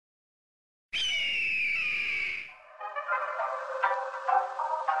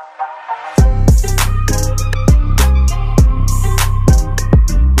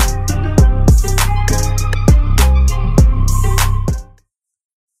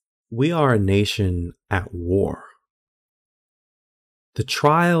We are a nation at war. The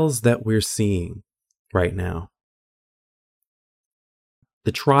trials that we're seeing right now,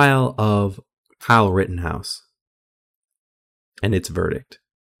 the trial of Kyle Rittenhouse and its verdict,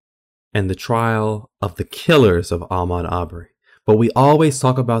 and the trial of the killers of Ahmaud Arbery. But we always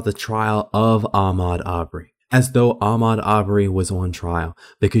talk about the trial of Ahmaud Arbery as though Ahmaud Arbery was on trial.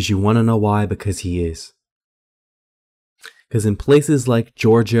 Because you want to know why? Because he is. Because in places like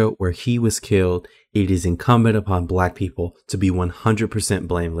Georgia, where he was killed, it is incumbent upon Black people to be 100%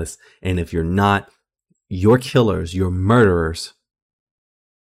 blameless. And if you're not, your killers, your murderers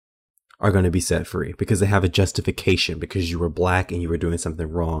are going to be set free because they have a justification because you were Black and you were doing something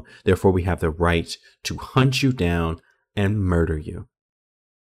wrong. Therefore, we have the right to hunt you down and murder you.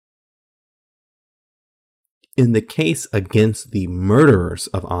 In the case against the murderers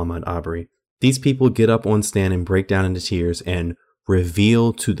of Ahmaud Arbery, these people get up on stand and break down into tears and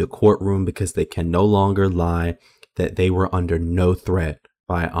reveal to the courtroom, because they can no longer lie, that they were under no threat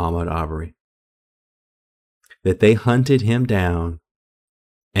by Ahmaud Arbery. That they hunted him down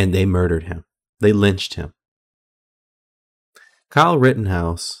and they murdered him. They lynched him. Kyle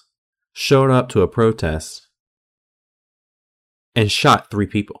Rittenhouse showed up to a protest and shot 3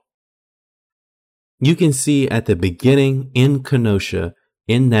 people. You can see at the beginning in Kenosha,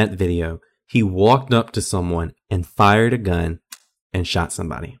 in that video, he walked up to someone and fired a gun and shot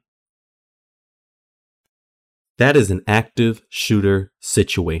somebody. That is an active shooter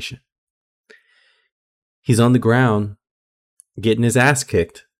situation. He's on the ground getting his ass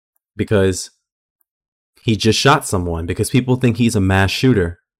kicked because he just shot someone, because people think he's a mass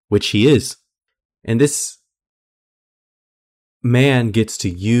shooter, which he is. And this man gets to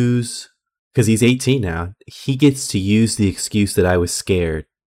use, because he's 18 now, he gets to use the excuse that I was scared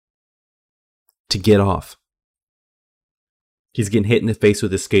to get off. He's getting hit in the face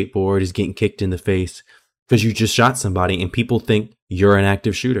with a skateboard. He's getting kicked in the face because you just shot somebody and people think you're an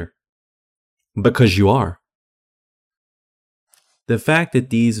active shooter. Because you are. The fact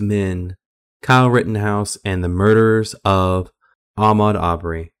that these men, Kyle Rittenhouse and the murderers of Ahmaud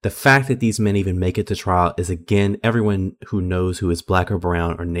Arbery, the fact that these men even make it to trial is, again, everyone who knows who is Black or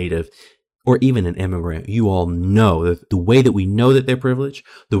brown or Native or even an immigrant, you all know that the way that we know that they're privileged,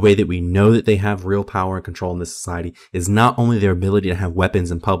 the way that we know that they have real power and control in this society, is not only their ability to have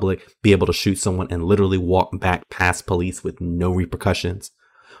weapons in public, be able to shoot someone and literally walk back past police with no repercussions,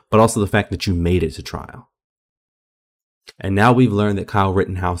 but also the fact that you made it to trial. And now we've learned that Kyle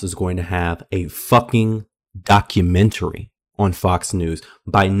Rittenhouse is going to have a fucking documentary on Fox News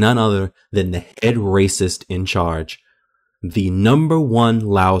by none other than the head racist in charge, the number one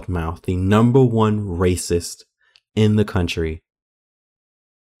loudmouth, the number one racist in the country,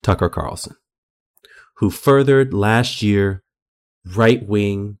 Tucker Carlson, who furthered last year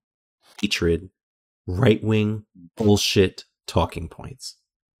right-wing hatred, right-wing bullshit talking points.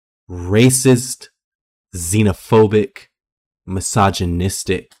 Racist, xenophobic,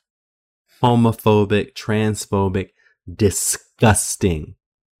 misogynistic, homophobic, transphobic, disgusting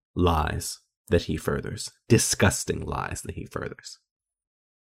lies that he furthers. Disgusting lies that he furthers.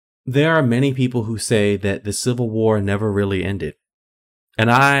 There are many people who say that the Civil War never really ended. And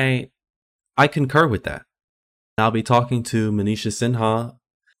I concur with that. I'll be talking to Manisha Sinha,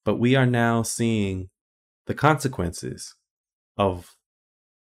 but we are now seeing the consequences of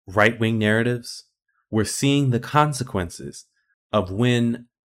right-wing narratives. We're seeing the consequences of when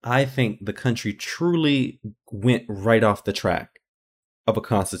I think the country truly went right off the track of a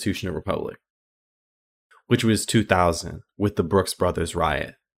constitutional republic, which was 2000 with the Brooks Brothers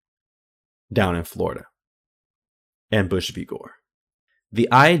riot down in Florida and Bush v. Gore. The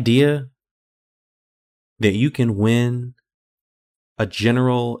idea that you can win a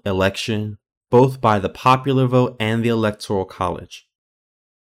general election both by the popular vote and the electoral college,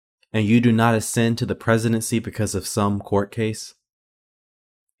 and you do not ascend to the presidency because of some court case,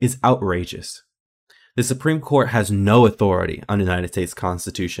 is outrageous. The Supreme Court has no authority under the United States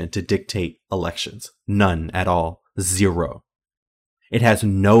Constitution to dictate elections. None at all. Zero. It has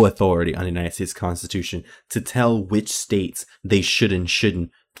no authority under the United States Constitution to tell which states they should and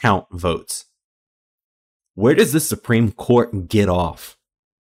shouldn't count votes. Where does the Supreme Court get off?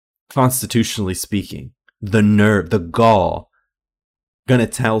 Constitutionally speaking, the nerve, the gall, gonna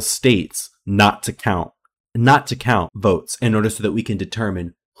tell states not to count votes in order so that we can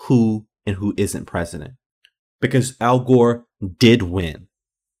determine who and who isn't president. Because Al Gore did win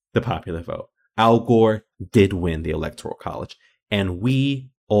the popular vote. Al Gore did win the electoral college. And we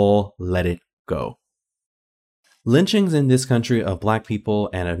all let it go. Lynchings in this country of Black people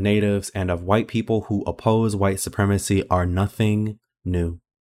and of natives and of white people who oppose white supremacy are nothing new.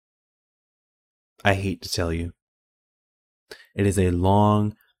 I hate to tell you. It is a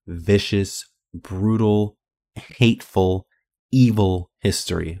long, vicious, brutal, hateful, evil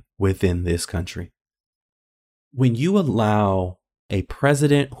history within this country. When you allow a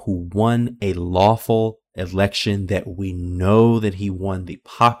president who won a lawful election that we know that he won the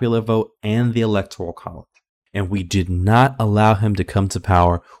popular vote and the electoral college, and we did not allow him to come to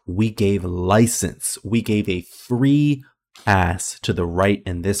power, we gave license, we gave a free pass to the right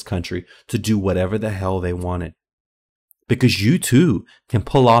in this country to do whatever the hell they wanted. Because you too can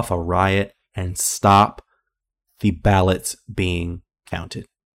pull off a riot and stop the ballots being counted.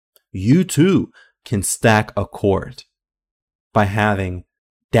 You too can stack a court by having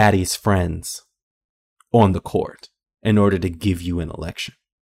daddy's friends on the court in order to give you an election.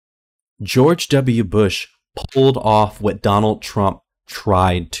 George W. Bush pulled off what Donald Trump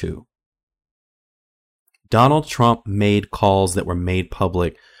tried to. Donald Trump made calls that were made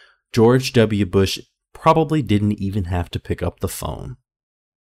public. George W. Bush probably didn't even have to pick up the phone,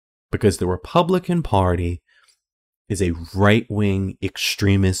 because the Republican Party is a right-wing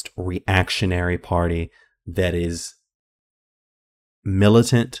extremist reactionary party that is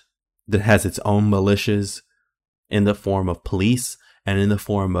militant, that has its own militias in the form of police and in the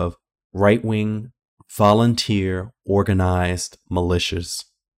form of right-wing volunteer organized militias.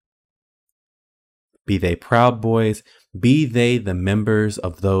 Be they Proud Boys, be they the members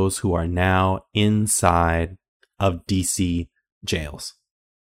of those who are now inside of DC jails,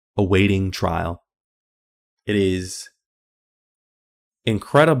 awaiting trial. It is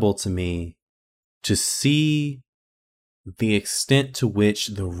incredible to me to see the extent to which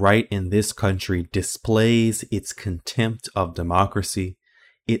the right in this country displays its contempt of democracy,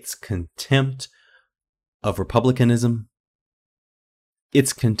 its contempt of republicanism,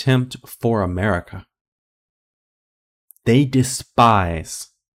 its contempt for America. They despise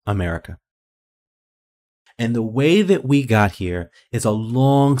America. And the way that we got here is a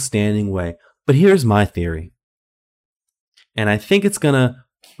long-standing way. But here's my theory. And I think it's going to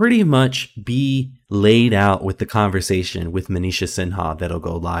pretty much be laid out with the conversation with Manisha Sinha that'll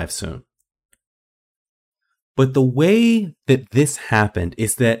go live soon. But the way that this happened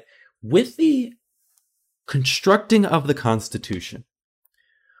is that with the constructing of the Constitution,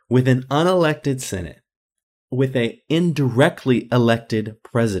 with an unelected Senate, with an indirectly elected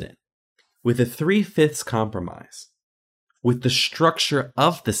president, with a 3/5 compromise, with the structure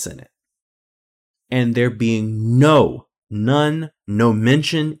of the Senate, and there being no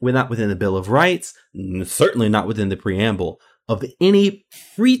mention, not within the Bill of Rights, certainly not within the preamble, of any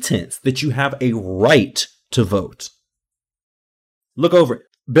pretense that you have a right to vote. Look over it.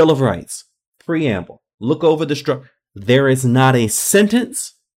 Bill of Rights, preamble, look over the structure. There is not a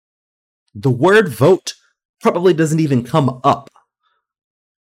sentence. The word vote probably doesn't even come up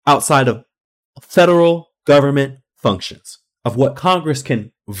outside of federal government functions, of what Congress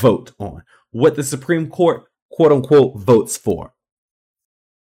can vote on, what the Supreme Court, quote unquote, votes for.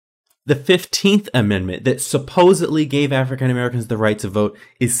 The 15th Amendment that supposedly gave African Americans the right to vote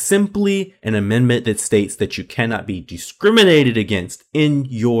is simply an amendment that states that you cannot be discriminated against in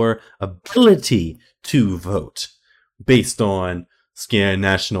your ability to vote based on skin,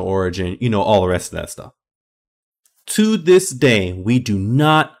 national origin, all the rest of that stuff. To this day, we do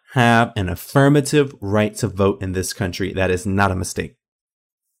not have an affirmative right to vote in this country. That is not a mistake.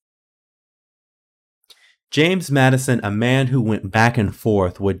 James Madison, a man who went back and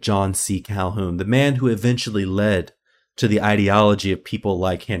forth with John C. Calhoun, the man who eventually led to the ideology of people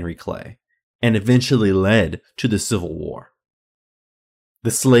like Henry Clay, and eventually led to the Civil War,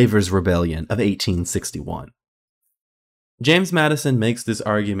 the Slavers' Rebellion of 1861. James Madison makes this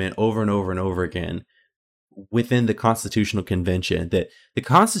argument over and over and over again within the Constitutional Convention that the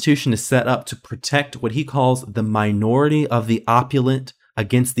Constitution is set up to protect what he calls the minority of the opulent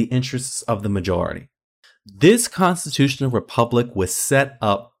against the interests of the majority. This constitutional republic was set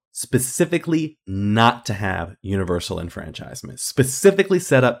up specifically not to have universal enfranchisement, specifically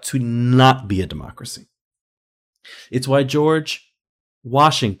set up to not be a democracy. It's why George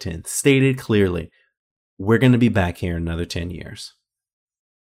Washington stated clearly, we're going to be back here in another 10 years.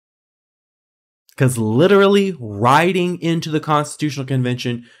 Because literally riding into the Constitutional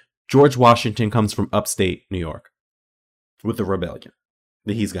Convention, George Washington comes from upstate New York with the rebellion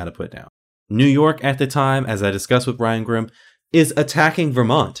that he's got to put down. New York at the time, as I discussed with Brian Grimm, is attacking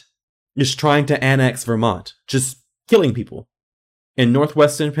Vermont, just trying to annex Vermont, just killing people in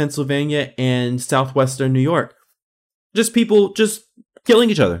northwestern Pennsylvania and southwestern New York. Just people just killing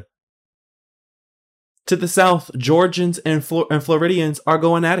each other. To the south, Georgians and Floridians are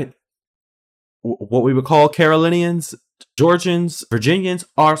going at it. What we would call Carolinians, Georgians, Virginians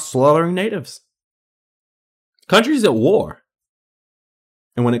are slaughtering natives. Countries at war.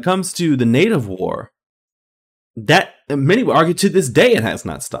 And when it comes to the native war, that many would argue to this day it has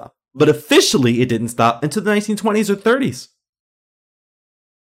not stopped. But officially it didn't stop until the 1920s or 30s.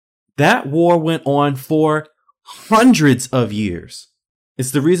 That war went on for hundreds of years.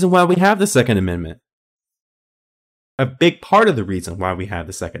 It's the reason why we have the Second Amendment. A big part of the reason why we have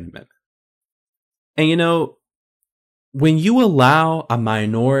the Second Amendment. And you know, when you allow a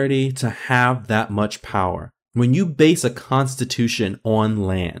minority to have that much power, when you base a constitution on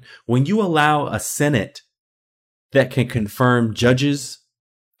land, when you allow a Senate that can confirm judges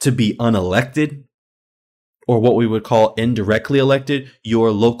to be unelected, or what we would call indirectly elected,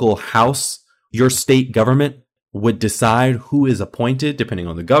 your local house, your state government would decide who is appointed, depending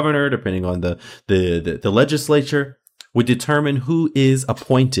on the governor, depending on the legislature, would determine who is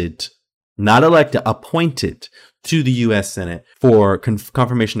appointed, not elected, appointed to the U.S. Senate for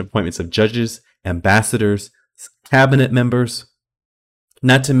confirmation appointments of judges, ambassadors, cabinet members,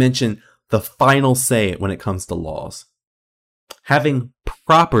 not to mention the final say when it comes to laws. Having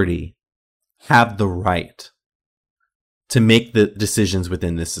property have the right to make the decisions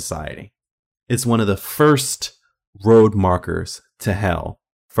within this society. It's one of the first road markers to hell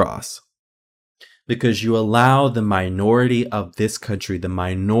for us. Because you allow the minority of this country, the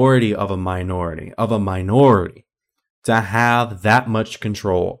minority of a minority, to have that much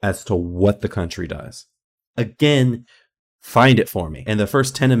control as to what the country does. Again, find it for me. In the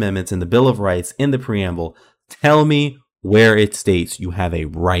first 10 amendments in the Bill of Rights, in the preamble, tell me where it states you have a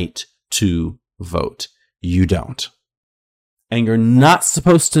right to vote. You don't. And you're not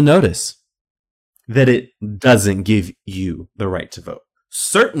supposed to notice that it doesn't give you the right to vote.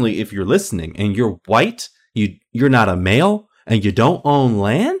 Certainly, if you're listening and you're white, you're not a male, and you don't own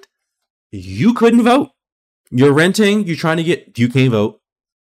land, you couldn't vote. You're renting, you can't vote.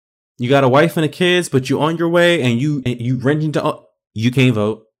 You got a wife and a kids, but you on your way and you renting to, you can't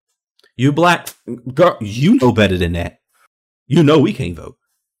vote. You black girl, you know better than that. You know we can't vote.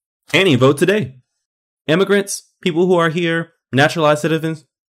 Can't even vote today. Immigrants, people who are here, naturalized citizens,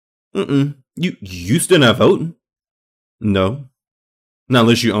 you still not voting. No. Not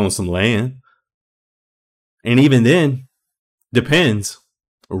unless you own some land. And even then, depends.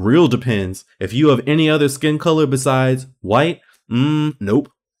 Real depends. If you have any other skin color besides white,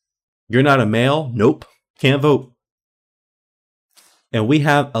 nope. You're not a male, nope. Can't vote. And we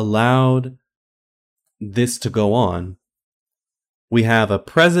have allowed this to go on. We have a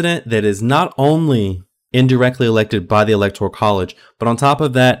president that is not only indirectly elected by the Electoral College, but on top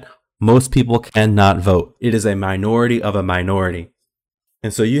of that, most people cannot vote. It is a minority of a minority.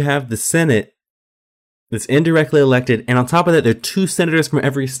 And so you have the Senate that's indirectly elected. And on top of that, there are 2 senators from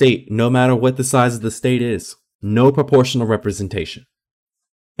every state, no matter what the size of the state is. No proportional representation.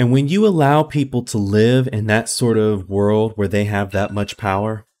 And when you allow people to live in that sort of world where they have that much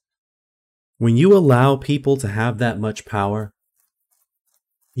power, when you allow people to have that much power,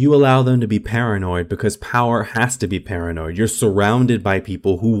 you allow them to be paranoid, because power has to be paranoid. You're surrounded by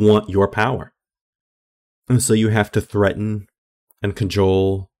people who want your power. And so you have to threaten and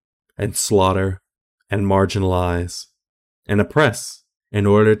cajole and slaughter and marginalize and oppress in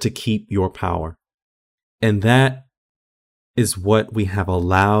order to keep your power. And that is what we have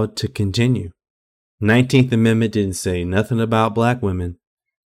allowed to continue. 19th Amendment didn't say nothing about black women.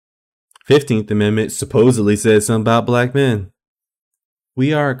 15th Amendment supposedly says something about black men.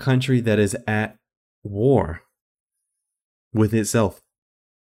 We are a country that is at war with itself.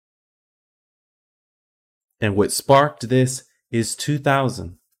 And what sparked this is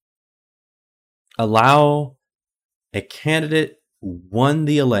 2000. Allow a candidate who won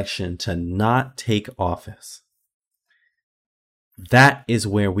the election to not take office. That is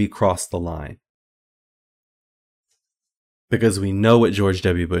where we cross the line. Because we know what George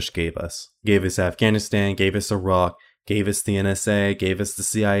W. Bush gave us. Gave us Afghanistan, gave us Iraq, gave us the NSA, gave us the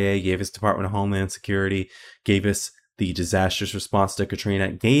CIA, gave us Department of Homeland Security, gave us the disastrous response to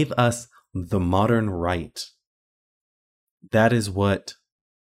Katrina, gave us the modern right. That is what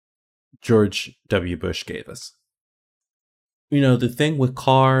George W. Bush gave us. You know, the thing with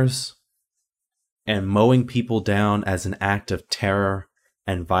cars and mowing people down as an act of terror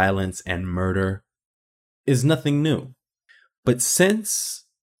and violence and murder is nothing new. But since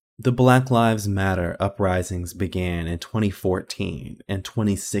the Black Lives Matter uprisings began in 2014 and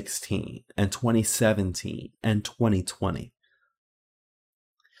 2016 and 2017 and 2020,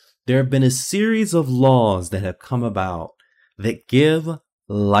 there have been a series of laws that have come about that give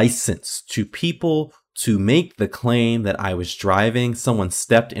license to people to make the claim that I was driving, someone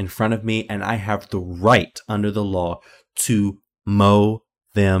stepped in front of me, and I have the right under the law to mow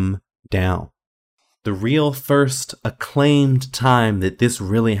them down. The real first acclaimed time that this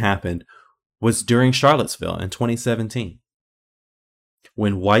really happened was during Charlottesville in 2017,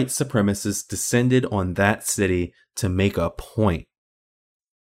 when white supremacists descended on that city to make a point.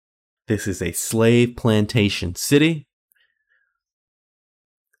 This is a slave plantation city.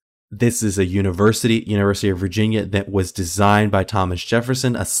 This is a University of Virginia, that was designed by Thomas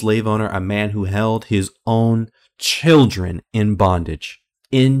Jefferson, a slave owner, a man who held his own children in bondage,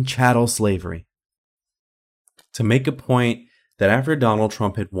 in chattel slavery, to make a point that after Donald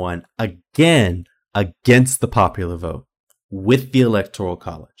Trump had won again against the popular vote with the Electoral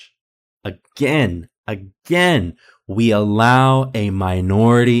College, again, we allow a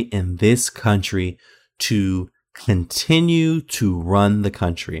minority in this country to continue to run the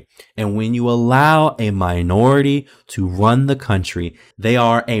country. And when you allow a minority to run the country, they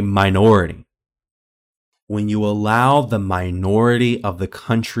are a minority. When you allow the minority of the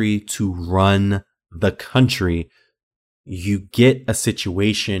country to run the country, you get a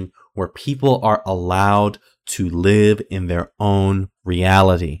situation where people are allowed to live in their own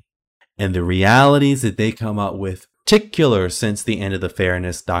reality. And the realities that they come up with, particular since the end of the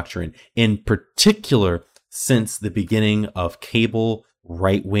Fairness Doctrine, in particular since the beginning of cable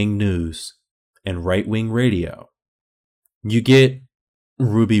right-wing news and right-wing radio, you get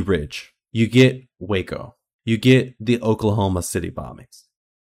Ruby Ridge, you get Waco, you get the Oklahoma City bombings,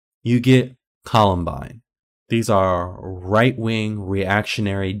 you get Columbine. These are right-wing,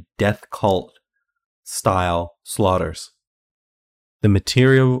 reactionary, death cult style slaughters. The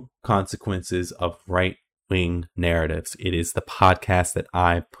material consequences of right-wing narratives. It is the podcast that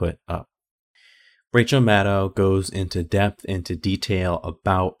I put up. Rachel Maddow goes into depth, into detail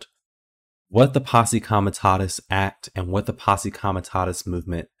about what the Posse Comitatus Act and what the Posse Comitatus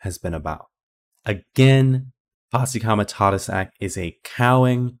movement has been about. Again, Posse Comitatus Act is a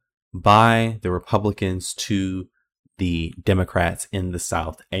cowing by the Republicans to the Democrats in the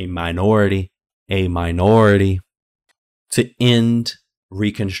South, a minority, to end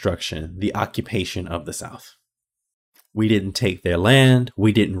Reconstruction, the occupation of the South. We didn't take their land.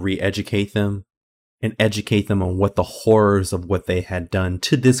 We didn't re-educate them and educate them on what the horrors of what they had done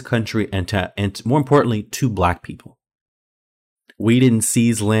to this country and more importantly, to Black people. We didn't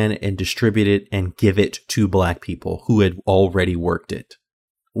seize land and distribute it and give it to Black people who had already worked it.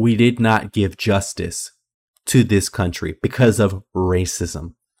 We did not give justice to this country because of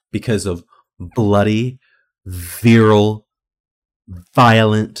racism, because of bloody, virile,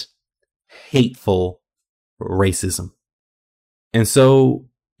 violent, hateful racism. And so,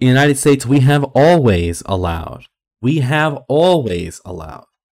 in the United States, we have always allowed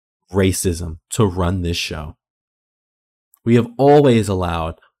racism to run this show. We have always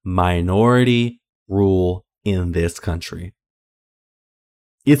allowed minority rule in this country.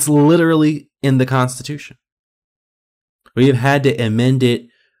 It's literally in the Constitution. We have had to amend it,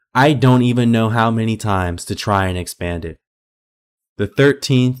 I don't even know how many times, to try and expand it. The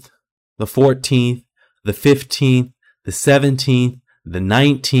 13th, the 14th, the 15th, the 17th, the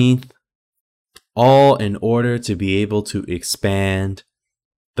 19th, all in order to be able to expand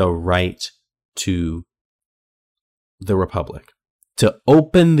the right to the Republic, to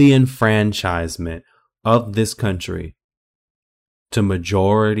open the enfranchisement of this country to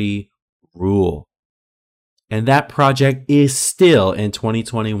majority rule. And that project is still in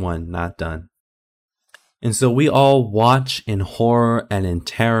 2021 not done. And so we all watch in horror and in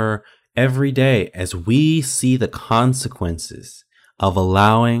terror every day as we see the consequences of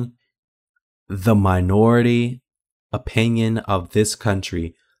allowing the minority opinion of this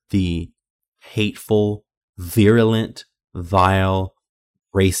country, the hateful, virulent, vile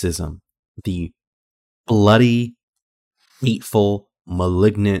racism, the bloody, hateful,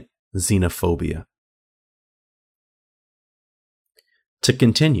 malignant xenophobia, to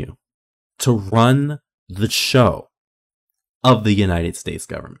continue to run the show of the United States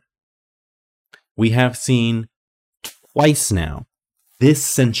government. We have seen twice now this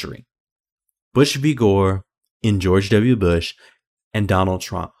century, Bush v. Gore in George W. Bush and Donald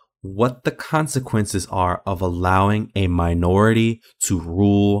Trump, what the consequences are of allowing a minority to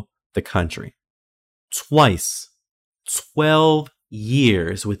rule the country. Twice, 12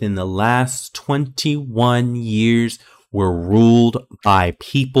 years within the last 21 years were ruled by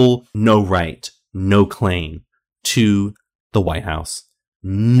people, no right, no claim to the White House.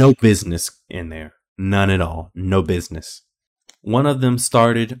 No business in there. None at all. No business. One of them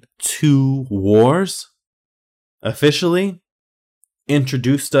started 2 wars officially,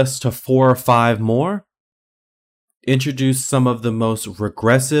 introduced us to 4 or 5 more, introduced some of the most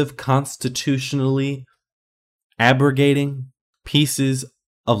regressive, constitutionally abrogating pieces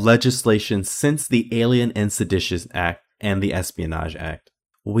of legislation since the Alien and Seditious Act and the Espionage Act.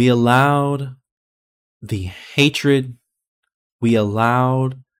 We allowed the hatred, we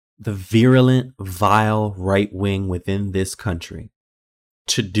allowed the virulent, vile right wing within this country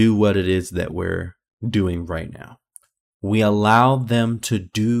to do what it is that we're doing right now. We allowed them to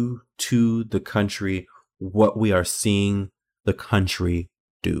do to the country what we are seeing the country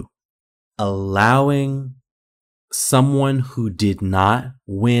do. Allowing someone who did not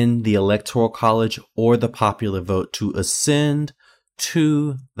win the Electoral College or the popular vote to ascend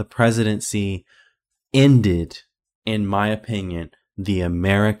to the presidency ended, in my opinion, the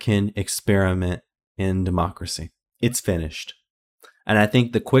American experiment in democracy. It's finished. And I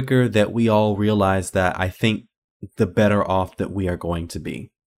think the quicker that we all realize that, I think the better off that we are going to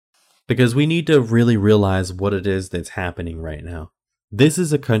be. Because we need to really realize what it is that's happening right now. This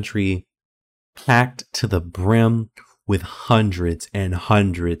is a country packed to the brim with hundreds and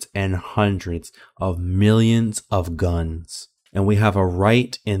hundreds and hundreds of millions of guns. And we have a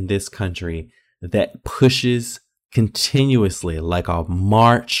right in this country that pushes continuously like a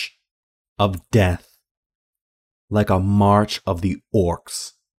march of death, like a march of the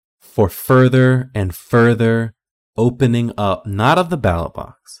orcs, for further and further opening up, not of the ballot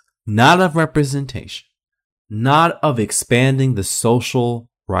box, not of representation, not of expanding the social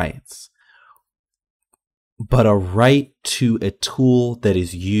rights, but a right to a tool that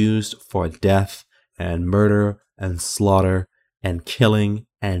is used for death and murder and slaughter and killing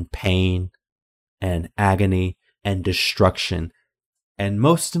and pain and agony and destruction, and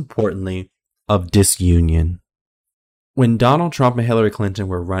most importantly, of disunion. When Donald Trump and Hillary Clinton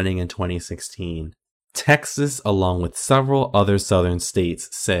were running in 2016, Texas, along with several other southern states,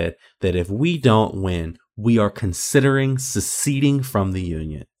 said that if we don't win, we are considering seceding from the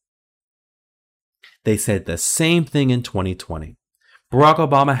union. They said the same thing in 2020. Barack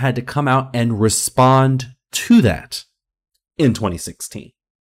Obama had to come out and respond to that in 2016.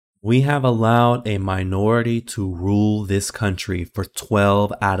 We have allowed a minority to rule this country for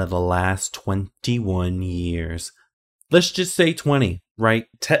 12 out of the last 21 years. Let's just say 20, right?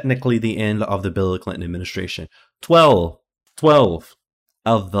 Technically the end of the Bill Clinton administration. 12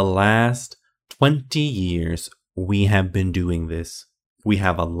 of the last 20 years we have been doing this. We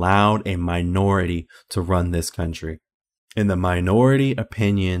have allowed a minority to run this country. And the minority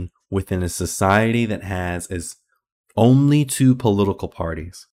opinion within a society that has is only two political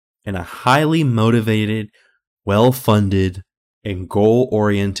parties and a highly motivated, well-funded, and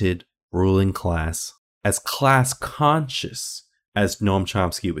goal-oriented ruling class, as class-conscious as Noam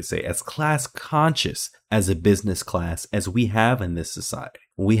Chomsky would say, as class-conscious as a business class as we have in this society.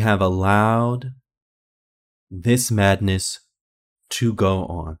 We have allowed this madness to go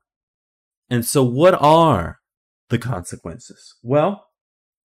on. And so what are the consequences? Well,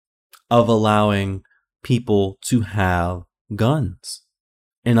 of allowing people to have guns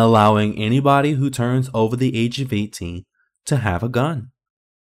and allowing anybody who turns over the age of 18 to have a gun.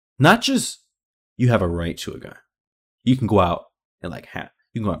 Not just you have a right to a gun. You can go out and you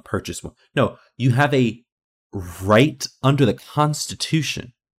can go out and purchase one. No, you have a right under the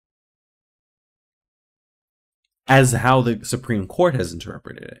Constitution, as how the Supreme Court has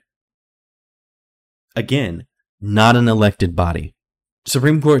interpreted it. Again, not an elected body.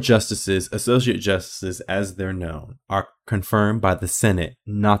 Supreme Court justices, associate justices as they're known, are confirmed by the Senate,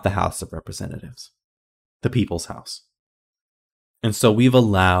 not the House of Representatives, the People's House. And so we've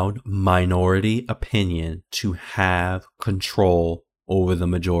allowed minority opinion to have control over the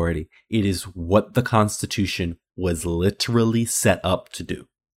majority. It is what the Constitution was literally set up to do.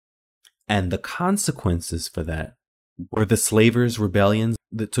 And the consequences for that were the slavers' rebellions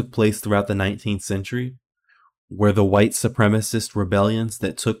that took place throughout the 19th century, were the white supremacist rebellions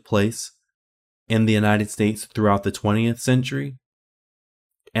that took place in the United States throughout the 20th century,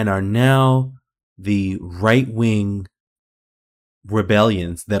 and are now the right-wing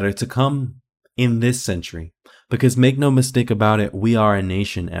rebellions that are to come in this century. Because make no mistake about it, we are a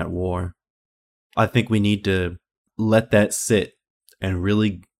nation at war. I think we need to let that sit and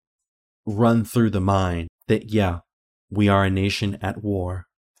really run through the mind that, yeah, we are a nation at war.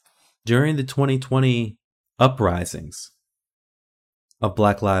 During the 2020 uprisings of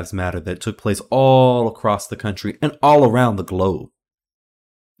Black Lives Matter that took place all across the country and all around the globe,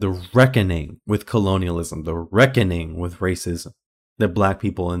 the reckoning with colonialism, the reckoning with racism that Black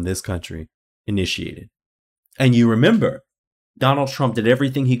people in this country initiated. And you remember, Donald Trump did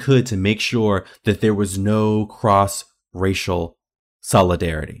everything he could to make sure that there was no cross-racial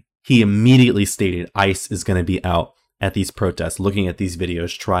solidarity. He immediately stated ICE is going to be out at these protests, looking at these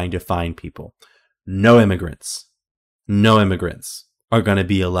videos, trying to find people. No immigrants. No immigrants are going to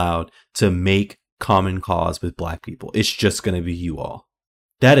be allowed to make common cause with black people. It's just going to be you all.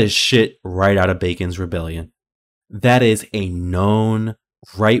 That is shit right out of Bacon's Rebellion. That is a known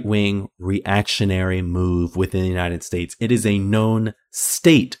right-wing reactionary move within the United States. It is a known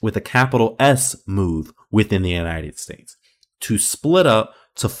state with a capital S move within the United States to split up,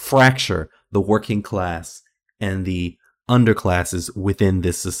 to fracture the working class and the underclasses within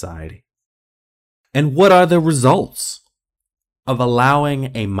this society. And what are the results of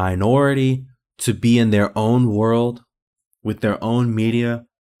allowing a minority to be in their own world with their own media,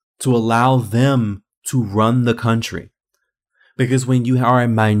 to allow them to run the country? Because when you are a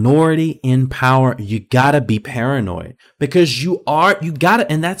minority in power, you gotta be paranoid, because you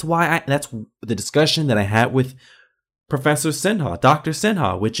gotta, and that's why that's the discussion that I had with Professor Sinha, Dr.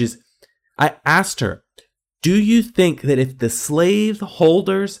 Sinha, which is, I asked her, do you think that if the slave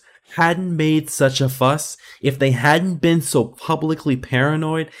holders hadn't made such a fuss, if they hadn't been so publicly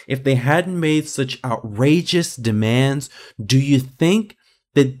paranoid, if they hadn't made such outrageous demands, do you think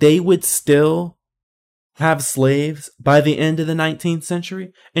that they would still have slaves by the end of the 19th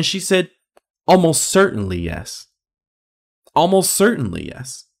century? And she said, almost certainly yes. Almost certainly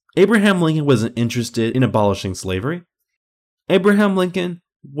yes. Abraham Lincoln wasn't interested in abolishing slavery. Abraham Lincoln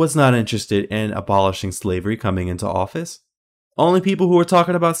was not interested in abolishing slavery coming into office. Only people who were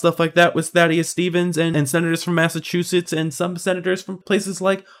talking about stuff like that was Thaddeus Stevens and senators from Massachusetts and some senators from places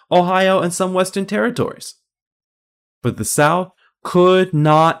like Ohio and some Western territories. But the South could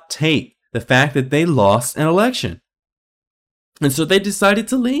not take the fact that they lost an election. And so they decided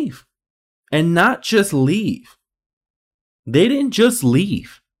to leave. And not just leave. They didn't just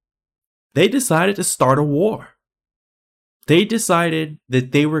leave. They decided to start a war. They decided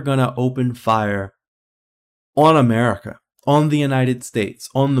that they were going to open fire on America, on the United States,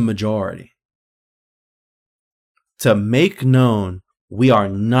 on the majority, to make known we are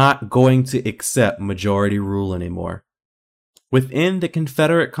not going to accept majority rule anymore. Within the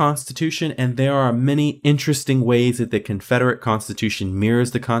Confederate Constitution, and there are many interesting ways that the Confederate Constitution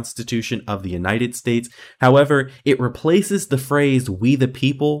mirrors the Constitution of the United States. However, it replaces the phrase "we the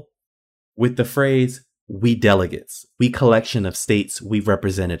people" with the phrase "we delegates," we collection of states, we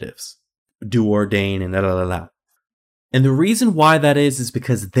representatives, do ordain and la. And the reason why that is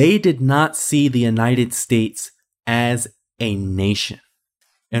because they did not see the United States as a nation.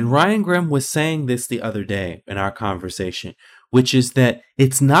 And Ryan Grimm was saying this the other day in our conversation, which is that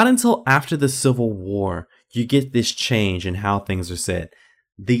it's not until after the Civil War you get this change in how things are said.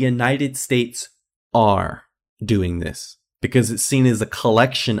 The United States are doing this because it's seen as a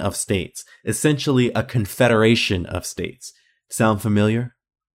collection of states, essentially a confederation of states. Sound familiar?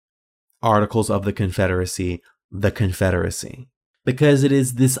 Articles of the Confederacy, the Confederacy. Because it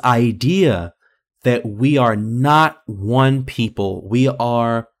is this idea that we are not one people. We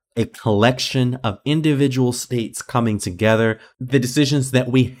are a collection of individual states coming together. The decisions that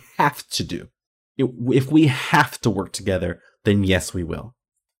we have to do. If we have to work together, then yes, we will.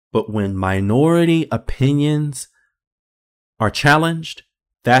 But when minority opinions are challenged,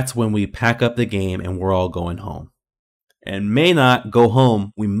 that's when we pack up the game and we're all going home. And may not go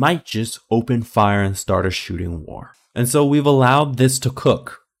home, we might just open fire and start a shooting war. And so we've allowed this to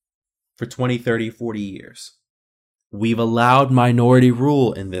cook for 20, 30, 40 years. We've allowed minority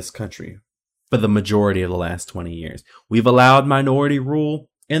rule in this country for the majority of the last 20 years. We've allowed minority rule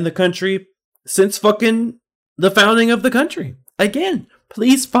in the country since fucking the founding of the country. Again,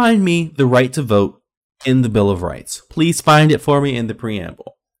 please find me the right to vote in the Bill of Rights. Please find it for me in the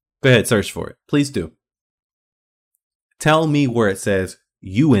preamble. Go ahead, search for it. Please do. Tell me where it says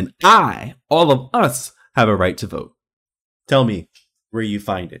you and I, all of us, have a right to vote. Tell me where you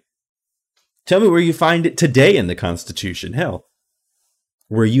find it. Tell me where you find it today in the Constitution. Hell,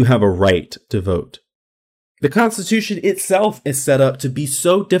 where you have a right to vote. The Constitution itself is set up to be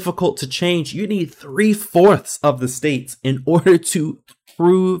so difficult to change. You need 3/4 of the states in order to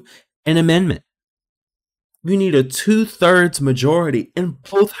approve an amendment. You need a 2/3 majority in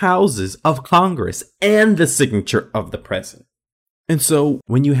both houses of Congress and the signature of the president. And so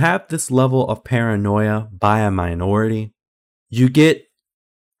when you have this level of paranoia by a minority, you get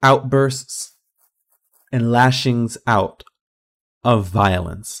outbursts and lashings out of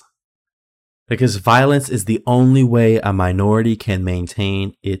violence. Because violence is the only way a minority can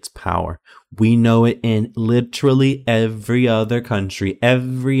maintain its power. We know it in literally every other country,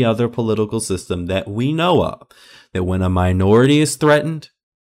 every other political system that we know of. That when a minority is threatened,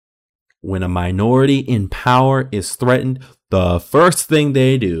 when a minority in power is threatened, the first thing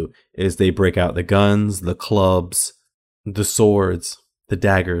they do is they break out the guns, the clubs, the swords, the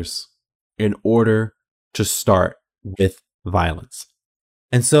daggers, in order to start with violence.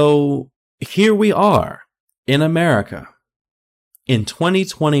 And so here we are in America in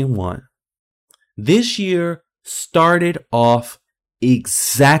 2021. This year started off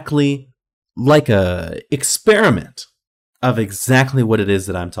exactly like a experiment of exactly what it is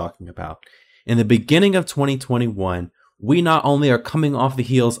that I'm talking about. In the beginning of 2021, we not only are coming off the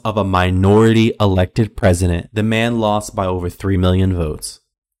heels of a minority elected president, the man lost by over 3 million votes.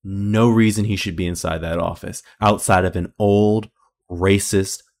 No reason he should be inside that office outside of an old,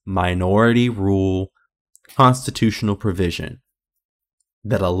 racist, minority rule constitutional provision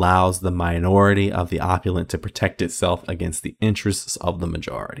that allows the minority of the opulent to protect itself against the interests of the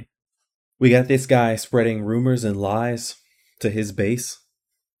majority. We got this guy spreading rumors and lies to his base,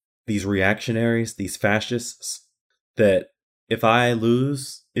 these reactionaries, these fascists, that if I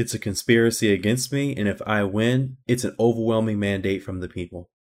lose, it's a conspiracy against me, and if I win, it's an overwhelming mandate from the people.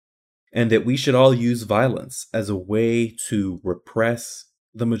 And that we should all use violence as a way to repress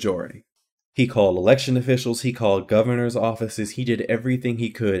the majority. He called election officials, he called governors' offices, he did everything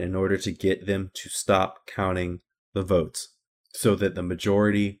he could in order to get them to stop counting the votes so that the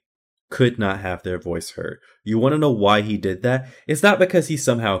majority could not have their voice heard. You want to know why he did that? It's not because he's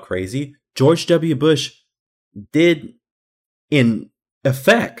somehow crazy. George W. Bush did, in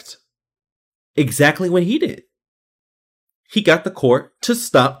effect, exactly what he did. He got the court to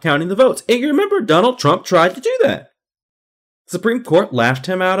stop counting the votes. And you remember Donald Trump tried to do that. Supreme Court laughed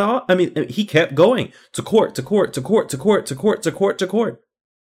him out. He kept going to court, to court, to court, to court, to court, to court, to court,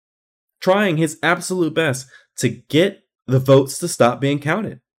 trying his absolute best to get the votes to stop being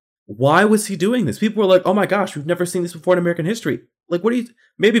counted. Why was he doing this? People were like, oh my gosh, we've never seen this before in American history. Like,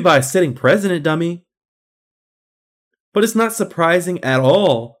 maybe by a sitting president, dummy. But it's not surprising at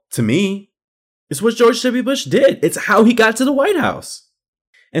all to me. It's what George W. Bush did. It's how he got to the White House.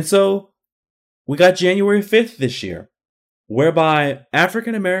 And so we got January 5th this year, whereby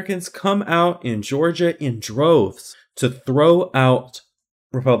African Americans come out in Georgia in droves to throw out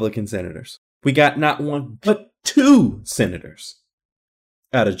Republican senators. We got not one, but 2 senators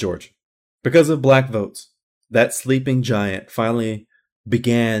out of Georgia because of black votes. That sleeping giant finally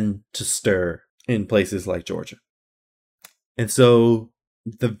began to stir in places like Georgia. And so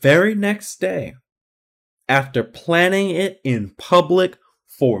the very next day, after planning it in public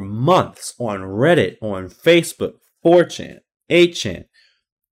for months on Reddit, on Facebook, 4chan, 8chan,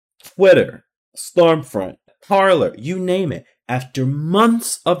 Twitter, Stormfront, Parler, you name it. After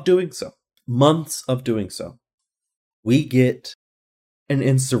months of doing so, we get an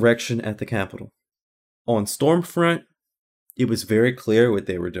insurrection at the Capitol. On Stormfront, it was very clear what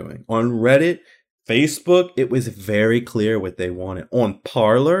they were doing. On Reddit, Facebook, it was very clear what they wanted. On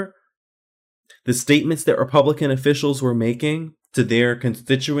Parler, the statements that Republican officials were making to their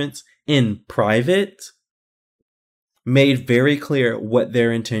constituents in private made very clear what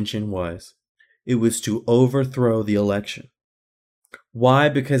their intention was. It was to overthrow the election. Why?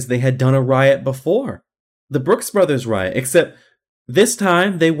 Because they had done a riot before. The Brooks Brothers riot, except this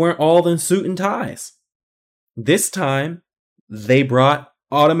time they weren't all in suit and ties. This time they brought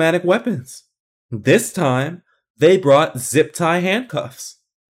automatic weapons. This time they brought zip tie handcuffs.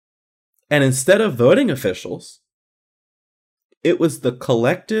 And instead of voting officials, it was the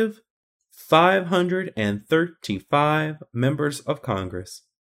collective 535 members of Congress.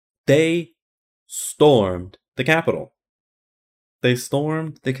 They stormed the Capitol. They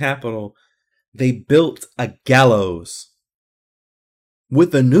built a gallows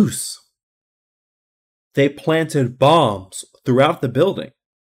with a noose. They planted bombs throughout the building,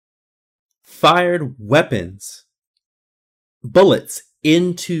 fired weapons, bullets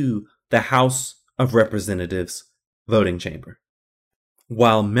into the House of Representatives voting chamber,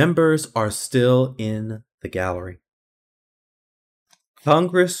 while members are still in the gallery.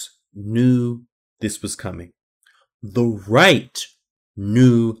 Congress knew this was coming. The right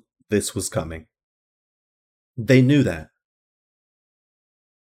knew this was coming. They knew that.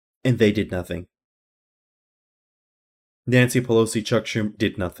 And they did nothing. Nancy Pelosi, Chuck Schumer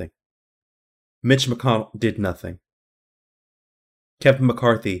did nothing. Mitch McConnell did nothing. Kevin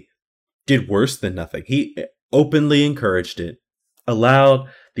McCarthy did worse than nothing. He openly encouraged it, allowed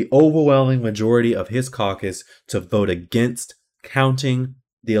the overwhelming majority of his caucus to vote against counting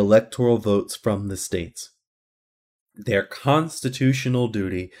the electoral votes from the states. Their constitutional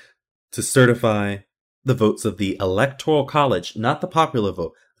duty to certify the votes of the Electoral College, not the popular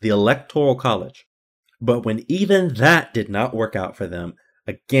vote, the Electoral College. But when even that did not work out for them,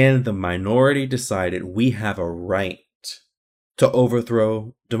 again, the minority decided we have a right to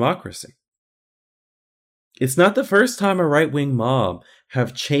overthrow democracy. It's not the first time a right-wing mob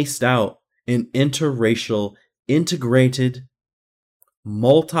have chased out an interracial, integrated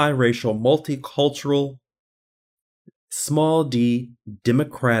multiracial, multicultural, small d,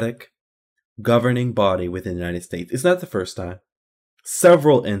 democratic governing body within the United States. It's not the first time.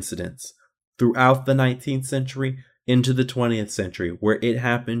 Several incidents throughout the 19th century into the 20th century where it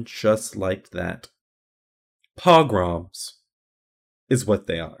happened just like that. Pogroms is what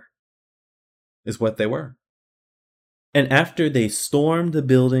they are. Is what they were. And after they stormed the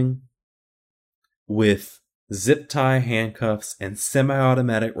building with zip tie handcuffs and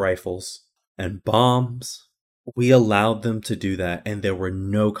semi-automatic rifles and bombs, we allowed them to do that, and there were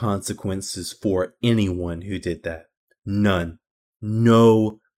no consequences for anyone who did that. None.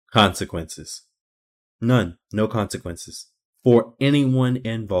 No consequences. None. No consequences for anyone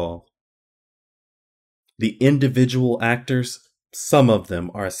involved. The individual actors, some of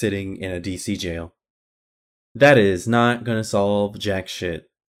them are sitting in a DC jail. That is not going to solve jack shit.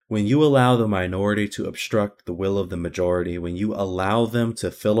 When you allow the minority to obstruct the will of the majority, when you allow them to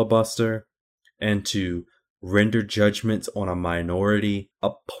filibuster and to render judgments on a minority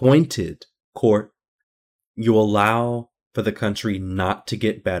appointed court, you allow for the country not to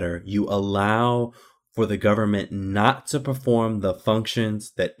get better. You allow for the government not to perform the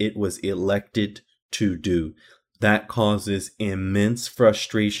functions that it was elected to do. That causes immense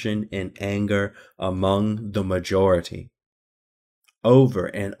frustration and anger among the majority. Over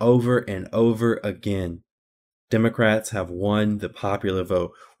and over and over again, Democrats have won the popular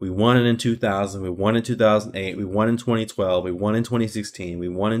vote. We won it in 2000, we won in 2008, we won in 2012, we won in 2016, we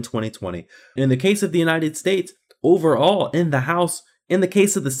won in 2020. In the case of the United States, overall, in the House, in the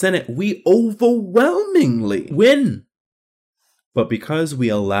case of the Senate, we overwhelmingly win. But because we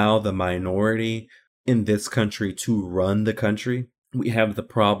allow the minority in this country to run the country, we have the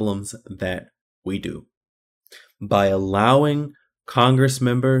problems that we do. By allowing Congress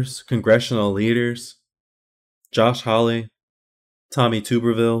members, congressional leaders, Josh Hawley, Tommy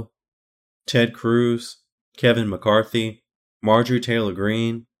Tuberville, Ted Cruz, Kevin McCarthy, Marjorie Taylor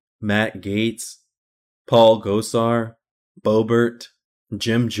Greene, Matt Gaetz, Paul Gosar, Boebert,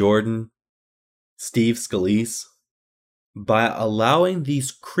 Jim Jordan, Steve Scalise, by allowing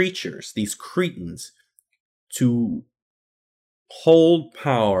these creatures, these cretins, to hold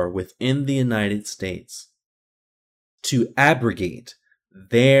power within the United States, to abrogate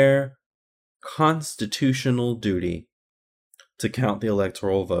their constitutional duty to count the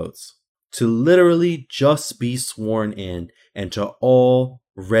electoral votes, to literally just be sworn in and to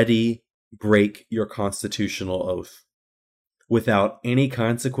already break your constitutional oath without any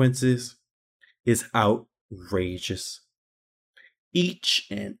consequences is outrageous. Each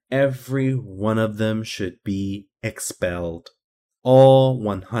and every one of them should be expelled. All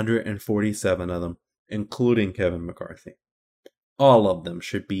 147 of them, including Kevin McCarthy. All of them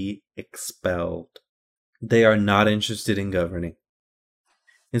should be expelled. They are not interested in governing.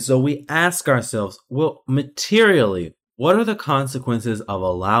 And so we ask ourselves, well, materially, what are the consequences of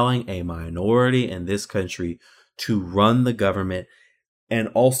allowing a minority in this country to run the government? And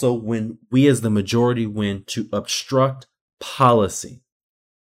also when we as the majority win, to obstruct policy,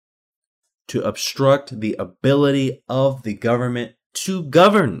 to obstruct the ability of the government to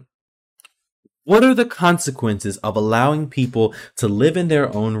govern. What are the consequences of allowing people to live in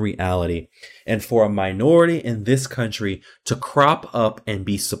their own reality and for a minority in this country to crop up and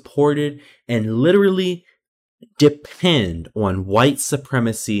be supported and literally depend on white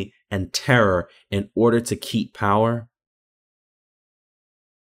supremacy and terror in order to keep power?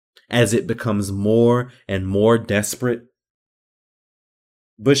 As it becomes more and more desperate,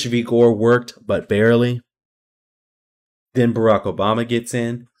 Bush v. Gore worked, but barely. Then Barack Obama gets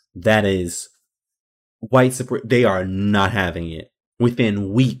in. That is white support. They are not having it.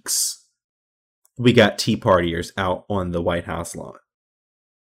 Within weeks, we got Tea Partiers out on the White House lawn.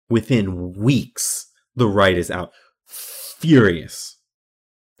 Within weeks, the right is out, furious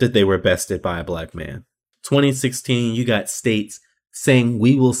that they were bested by a black man. 2016, you got states saying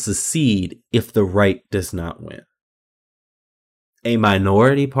we will secede if the right does not win. A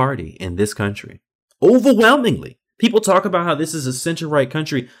minority party in this country, overwhelmingly. People talk about how this is a center-right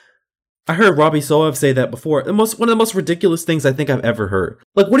country. I heard Robbie Soev say that before. One of the most ridiculous things I think I've ever heard.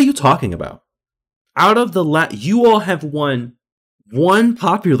 Like, what are you talking about? Out of the you all have won one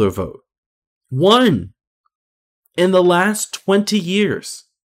popular vote. One. In the last 20 years.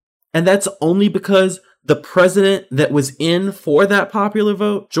 And that's only because the president that was in for that popular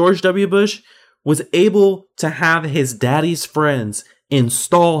vote, George W. Bush, was able to have his daddy's friends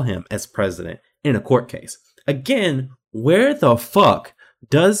install him as president in a court case. Again, where the fuck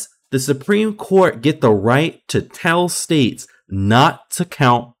does the Supreme Court get the right to tell states not to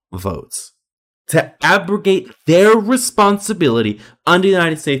count votes? to abrogate their responsibility under the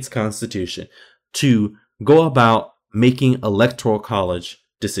United States Constitution to go about making electoral college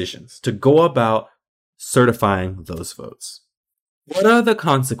decisions, to go about certifying those votes. What are the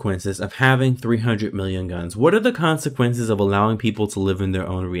consequences of having 300 million guns? What are the consequences of allowing people to live in their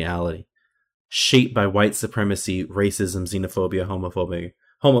own reality, shaped by white supremacy, racism, xenophobia,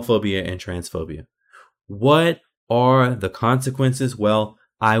 homophobia, and transphobia? What are the consequences? Well,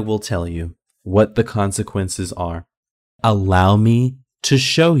 I will tell you what the consequences are. Allow me to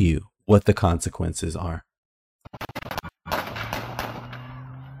show you what the consequences are.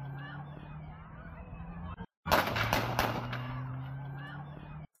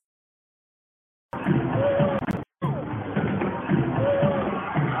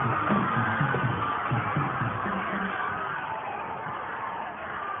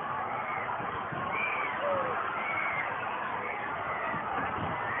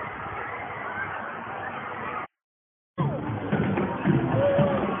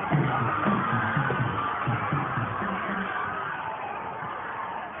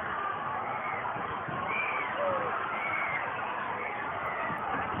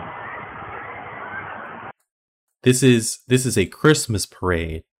 This is a Christmas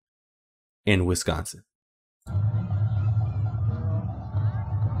parade in Wisconsin.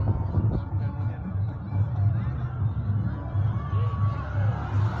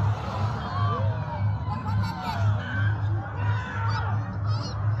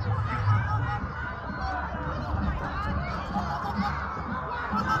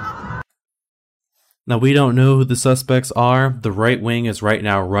 Now, we don't know who the suspects are. The right wing is right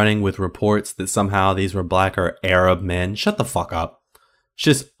now running with reports that somehow these were black or Arab men. Shut the fuck up. It's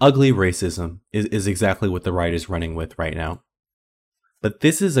just ugly racism is exactly what the right is running with right now. But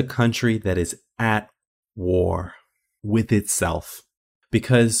this is a country that is at war with itself.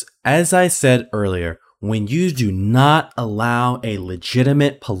 Because, as I said earlier, when you do not allow a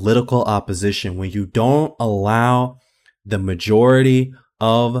legitimate political opposition, when you don't allow the majority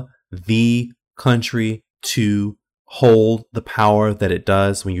of the country to hold the power that it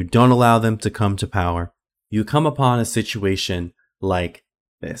does, when you don't allow them to come to power, you come upon a situation like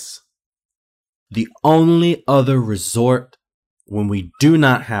this. The only other resort when we do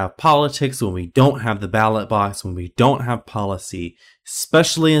not have politics, when we don't have the ballot box, when we don't have policy,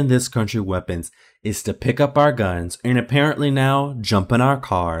 especially in this country, weapons, is to pick up our guns and apparently now jump in our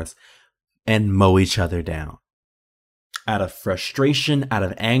cars and mow each other down. Out of frustration, out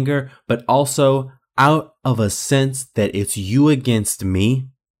of anger, but also out of a sense that it's you against me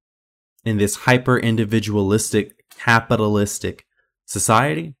in this hyper individualistic, capitalistic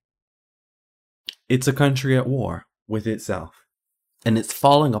society. It's a country at war with itself. And it's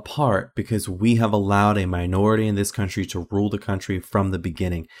falling apart because we have allowed a minority in this country to rule the country from the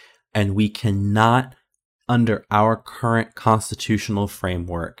beginning. And we cannot, under our current constitutional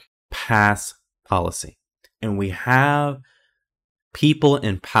framework, pass policy. And we have people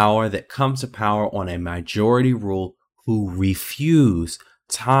in power that come to power on a majority rule who refuse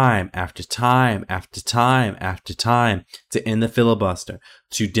time after time after time after time to end the filibuster,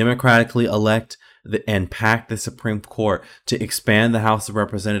 to democratically elect and pack the Supreme Court, to expand the House of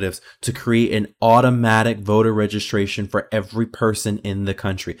Representatives, to create an automatic voter registration for every person in the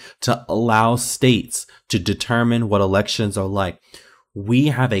country, to allow states to determine what elections are like. We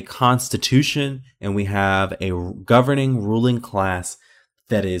have a constitution and we have a governing ruling class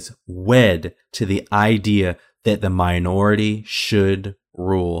that is wed to the idea that the minority should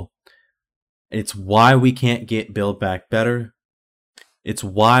rule. It's why we can't get Build Back Better. It's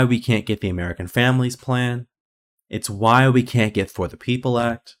why we can't get the American Families Plan. It's why we can't get For the People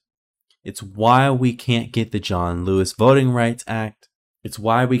Act. It's why we can't get the John Lewis Voting Rights Act. It's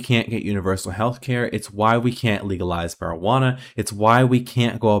why we can't get universal health care. It's why we can't legalize marijuana. It's why we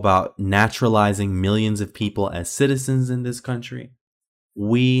can't go about naturalizing millions of people as citizens in this country.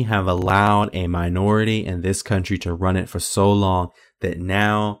 We have allowed a minority in this country to run it for so long that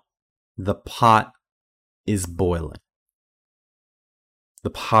now the pot is boiling.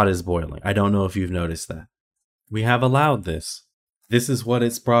 The pot is boiling. I don't know if you've noticed that. We have allowed this. This is what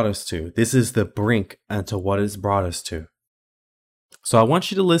it's brought us to. This is the brink onto what it's brought us to. So I want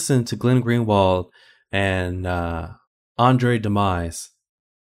you to listen to Glenn Greenwald and Andre Demise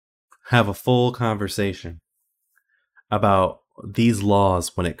have a full conversation about these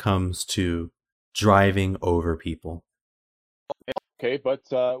laws when it comes to driving over people. Okay, but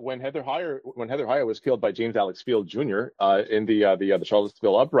when Heather Heyer was killed by James Alex Field Jr. In the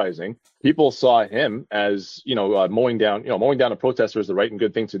Charlottesville uprising, people saw him as mowing down a protester is the right and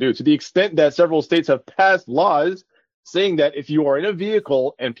good thing to do. To the extent that several states have passed laws saying that if you are in a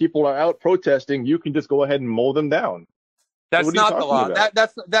vehicle and people are out protesting, you can just go ahead and mow them down. That's not the law.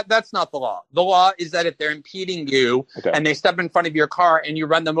 That's not the law. The law is that if they're impeding you and they step in front of your car and you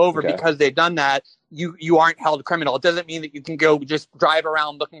run them over because they've done that, you aren't held criminal. It doesn't mean that you can go just drive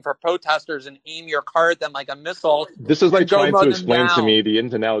around looking for protesters and aim your car at them like a missile. This is like trying to explain to me the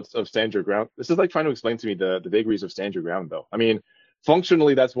ins and outs of stand your ground. This is like trying to explain to me the vagaries of stand your ground, though. I mean,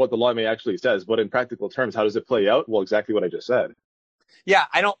 functionally, that's what the law may actually says, but in practical terms, how does it play out? Well, exactly what I just said. Yeah,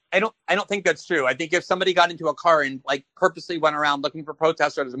 I don't think that's true. I think if somebody got into a car and like purposely went around looking for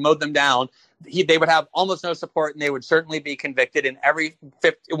protesters and mowed them down, they would have almost no support, and they would certainly be convicted in every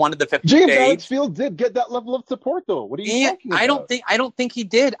one of the 50 James states. Alex Field did get that level of support, though. What are you talking about? I don't think he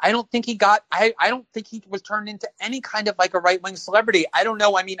did. I don't think he was turned into any kind of like a right-wing celebrity. I don't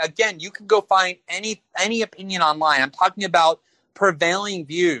know. I mean, again, you can go find any opinion online. I'm talking about prevailing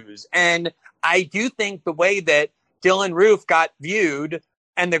views, and I do think the way that Dylan Roof got viewed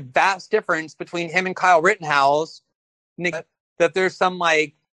and the vast difference between him and Kyle Rittenhouse, that there's some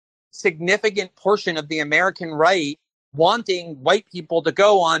like significant portion of the American right wanting white people to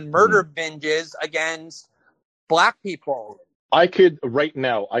go on murder binges against black people. I could right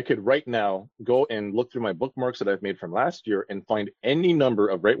now go and look through my bookmarks that I've made from last year and find any number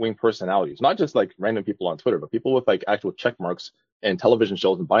of right-wing personalities, not just like random people on Twitter, but people with like actual check marks and television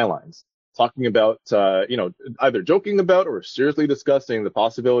shows and bylines, talking about, either joking about or seriously discussing the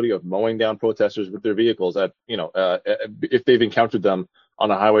possibility of mowing down protesters with their vehicles if they've encountered them on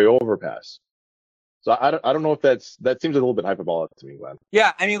a highway overpass. So I don't know if that seems a little bit hyperbolic to me, Glenn.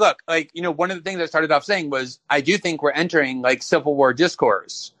 Yeah, I mean, look, one of the things I started off saying was I do think we're entering like Civil War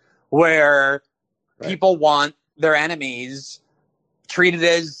discourse where people want their enemies treated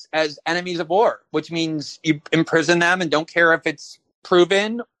as enemies of war, which means you imprison them and don't care if it's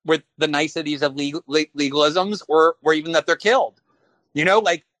proven with the niceties of legalisms or even that they're killed.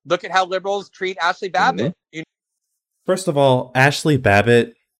 Look at how liberals treat Ashley Babbitt. First of all, Ashley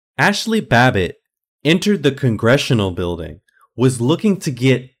Babbitt entered the congressional building, was looking to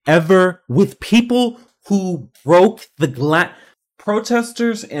get with people who broke the glass.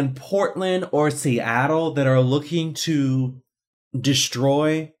 Protesters in Portland or Seattle that are looking to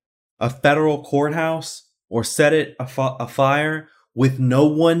destroy a federal courthouse or set it afire with no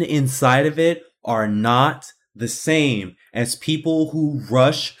one inside of it are not the same as people who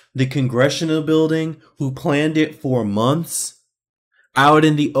rush the congressional building, who planned it for months out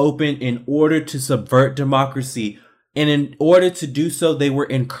in the open in order to subvert democracy. And in order to do so, they were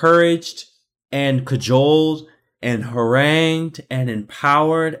encouraged and cajoled and harangued and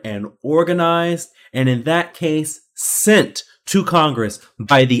empowered and organized, and in that case, sent to Congress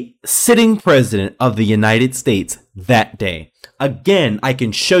by the sitting president of the United States that day. Again, I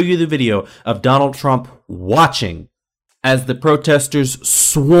can show you the video of Donald Trump watching as the protesters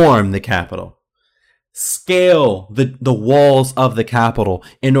swarm the Capitol, scale the walls of the Capitol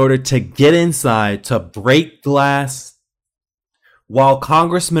in order to get inside, to break glass, while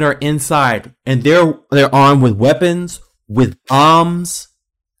congressmen are inside and they're armed with weapons, with bombs,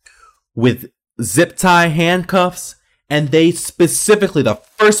 with zip tie handcuffs. And they specifically, the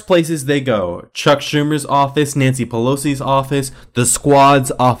first places they go, Chuck Schumer's office, Nancy Pelosi's office, the squad's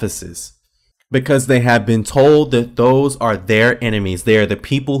offices, because they have been told that those are their enemies. They are the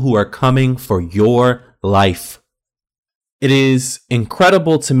people who are coming for your life. It is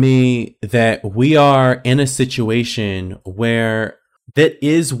incredible to me that we are in a situation where that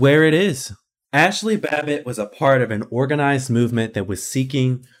is where it is. Ashley Babbitt was a part of an organized movement that was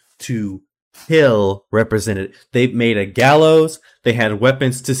seeking to kill represented. They made a gallows. They had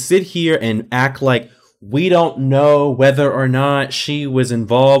weapons to sit here and act like we don't know whether or not she was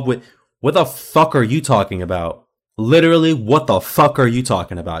involved with. What the fuck are you talking about? Literally, what the fuck are you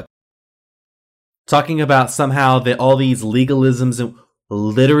talking about? Talking about somehow that all these legalisms and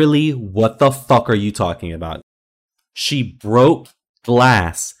literally, what the fuck are you talking about? She broke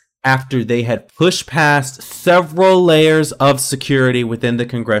glass after they had pushed past several layers of security within the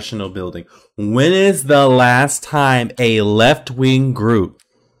congressional building. When is the last time a left-wing group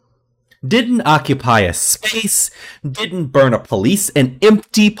didn't occupy a space, didn't burn an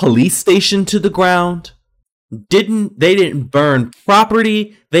empty police station to the ground, they didn't burn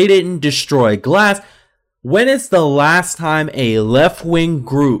property, they didn't destroy glass? When is the last time a left-wing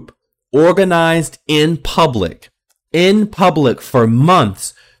group organized in public for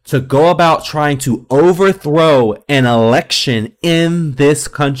months to go about trying to overthrow an election in this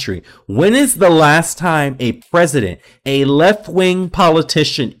country? When is the last time a president, a left-wing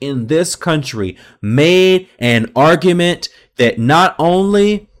politician in this country made an argument that not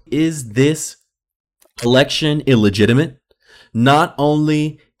only is this election illegitimate, not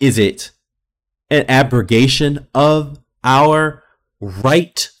only is it an abrogation of our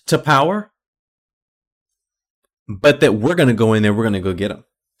right to power, but that we're going to go in there, we're going to go get them.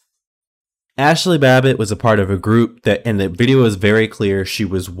 Ashley Babbitt was a part of a group that, and the video is very clear, she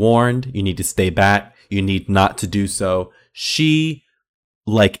was warned, you need to stay back, you need not to do so. She,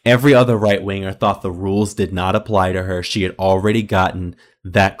 like every other right-winger, thought the rules did not apply to her. She had already gotten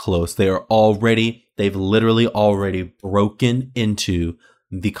that close. They've literally already broken into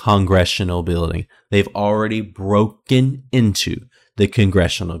the congressional building. They've already broken into the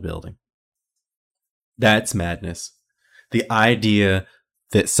congressional building. That's madness. The idea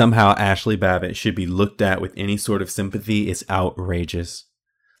that somehow Ashley Babbitt should be looked at with any sort of sympathy is outrageous.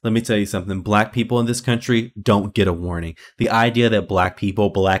 Let me tell you something. Black people in this country don't get a warning. The idea that Black people,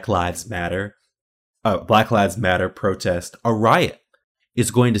 Black Lives Matter protest, a riot,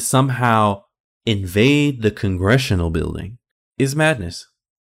 is going to somehow invade the congressional building is madness.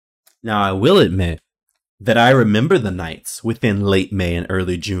 Now, I will admit that I remember the nights within late May and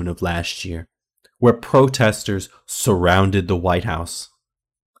early June of last year where protesters surrounded the White House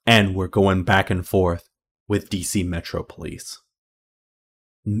and were going back and forth with DC Metro Police,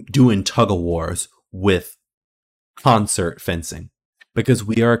 doing tug-of-wars with concert fencing, because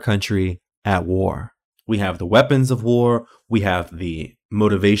we are a country at war. We have the weapons of war. We have the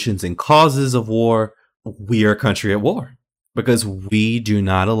motivations and causes of war. We are a country at war because we do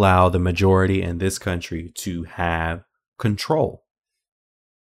not allow the majority in this country to have control.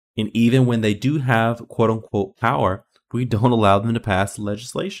 And even when they do have quote unquote power, we don't allow them to pass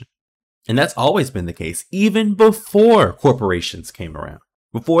legislation. And that's always been the case, even before corporations came around.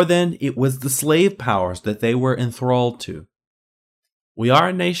 Before then, it was the slave powers that they were enthralled to. We are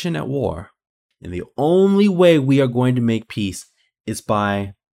a nation at war. And the only way we are going to make peace is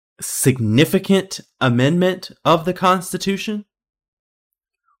by significant amendment of the Constitution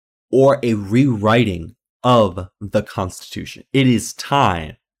or a rewriting of the Constitution. It is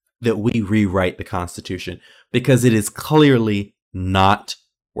time that we rewrite the Constitution because it is clearly not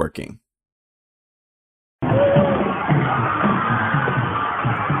working.